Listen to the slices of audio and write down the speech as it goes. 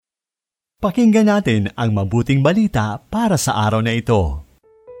Pakinggan natin ang mabuting balita para sa araw na ito.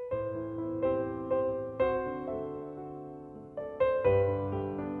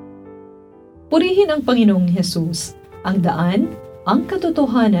 Purihin ang Panginoong Hesus, ang daan, ang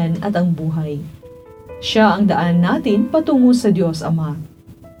katotohanan at ang buhay. Siya ang daan natin patungo sa Diyos Ama.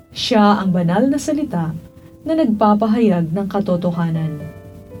 Siya ang banal na salita na nagpapahayag ng katotohanan.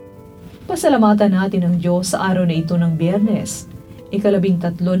 Pasalamatan natin ang Diyos sa araw na ito ng Biyernes,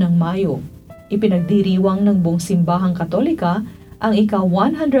 13 ng Mayo. Ipinagdiriwang ng buong simbahang Katolika ang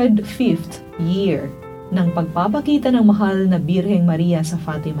ika-105th year ng pagpapakita ng mahal na Birheng Maria sa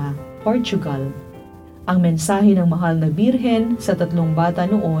Fatima, Portugal. Ang mensahe ng mahal na Birhen sa 3 bata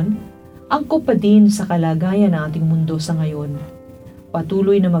noon, angkop pa din sa kalagayan ng ating mundo sa ngayon.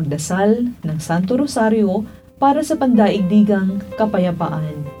 Patuloy na magdasal ng Santo Rosario para sa pandaigdigang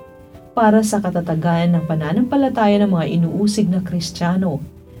kapayapaan, para sa katatagan ng pananampalataya ng mga inuusig na Kristiyano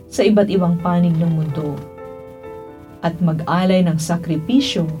sa iba't ibang panig ng mundo, at mag-alay ng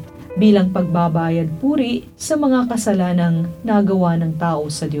sakripisyo bilang pagbabayad puri sa mga kasalanang nagawa ng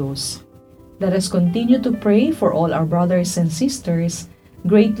tao sa Diyos. Let us continue to pray for all our brothers and sisters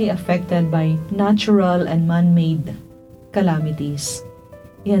greatly affected by natural and man-made calamities.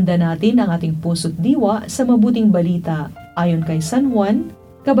 Ihanda natin ang ating puso't diwa sa mabuting balita ayon kay San Juan,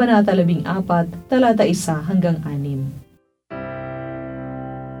 Kabanata 14, talata 1 hanggang 6.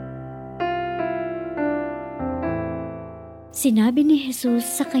 Sinabi ni Jesus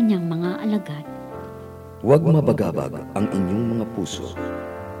sa kanyang mga alagad, "Huwag mabagabag ang inyong mga puso.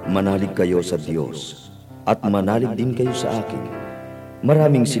 Manalig kayo sa Diyos, at manalig din kayo sa akin.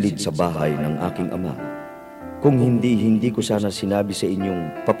 Maraming silid sa bahay ng aking Ama. Kung hindi ko sana sinabi sa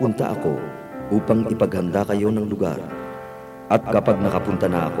inyong papunta ako upang ipaghanda kayo ng lugar. At kapag nakapunta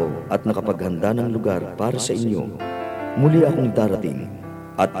na ako at nakapaghanda ng lugar para sa inyo, muli akong darating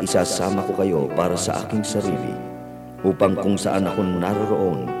at isasama ko kayo para sa aking sarili, upang kung saan ako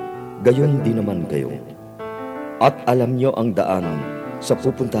naroroon, gayon din naman kayo. At alam nyo ang daan sa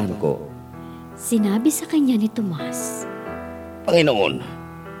pupuntahan ko." Sinabi sa kanya ni Tomas, "Panginoon,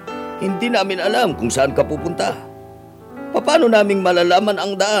 hindi namin alam kung saan ka pupunta. Paano naming malalaman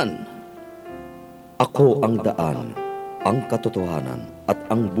ang daan?" "Ako ang daan, ang katotohanan at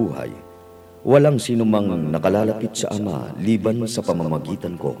ang buhay. Walang sinumang nakalalapit sa Ama liban sa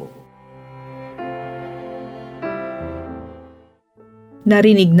pamamagitan ko."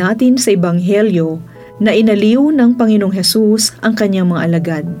 Narinig natin sa Ebanghelyo na inaliw ng Panginoong Hesus ang kanyang mga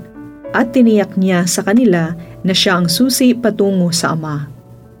alagad at tiniyak niya sa kanila na siya ang susi patungo sa Ama.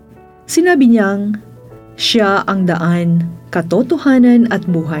 Sinabi niyang, siya ang daan, katotohanan at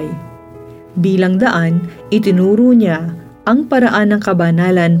buhay. Bilang daan, itinuro niya ang paraan ng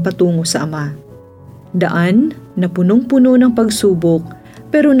kabanalan patungo sa Ama. Daan na punong-puno ng pagsubok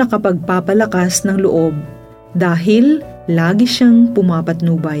pero nakapagpapalakas ng loob dahil lagi siyang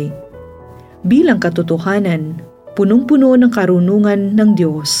pumapatnubay. Bilang katotohanan, punong-puno ng karunungan ng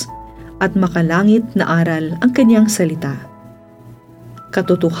Diyos at makalangit na aral ang kanyang salita.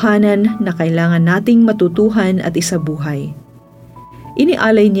 Katotohanan na kailangan nating matutuhan at isabuhay.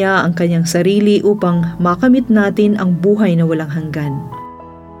 Inialay niya ang kanyang sarili upang makamit natin ang buhay na walang hanggan.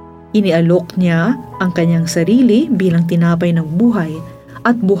 Inialok niya ang kanyang sarili bilang tinapay ng buhay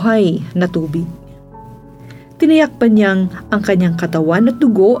at buhay na tubig. Tiniyak pa niyang ang kanyang katawan at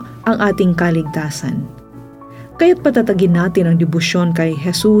dugo ang ating kaligtasan. Kaya't patatagin natin ang debosyon kay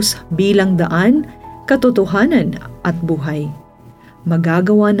Jesus bilang daan, katotohanan at buhay.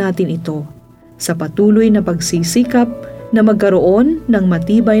 Magagawa natin ito sa patuloy na pagsisikap na magkaroon ng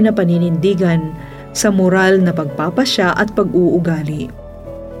matibay na paninindigan sa moral na pagpapasya at pag-uugali.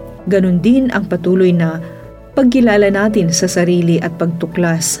 Ganon din ang patuloy na pagkilala natin sa sarili at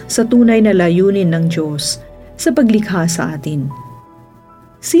pagtuklas sa tunay na layunin ng Diyos sa paglikha sa atin.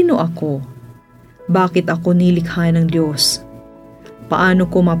 Sino ako? Bakit ako nilikha ng Diyos? Paano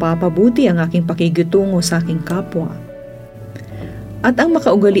ko mapapabuti ang aking pakikitungo sa aking kapwa? At ang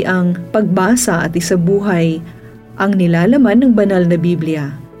makaugaliang pagbasa at isabuhay ang nilalaman ng banal na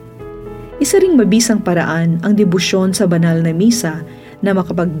Biblia. Isa ring mabisang paraan ang debosyon sa banal na misa na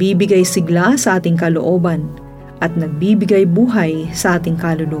makapagbibigay sigla sa ating kalooban at nagbibigay buhay sa ating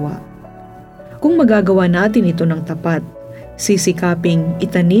kaluluwa. Kung magagawa natin ito ng tapat, sisikaping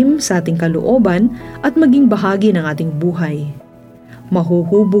itanim sa ating kalooban at maging bahagi ng ating buhay.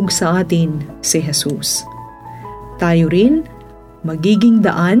 Mahuhubog sa atin si Jesus. Tayo rin magiging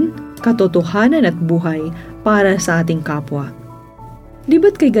daan, katotohanan at buhay para sa ating kapwa. Di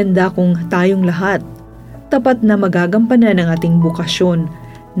ba't kay ganda kung tayong lahat, tapat na magagampanan ang ating bukasyon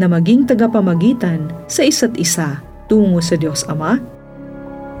na maging tagapamagitan sa isa't isa tungo sa Diyos Ama?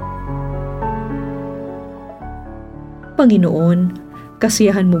 Panginoon,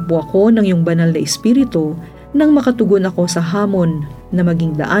 kasiyahan mo po ako ng iyong banal na Espiritu nang makatugon ako sa hamon na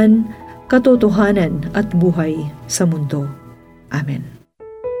maging daan, katotohanan at buhay sa mundo. Amen.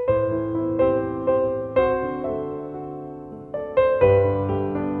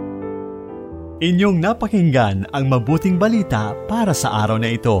 Inyong napakinggan ang mabuting balita para sa araw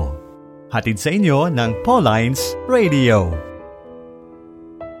na ito. Hatid sa inyo ng Paulines Radio.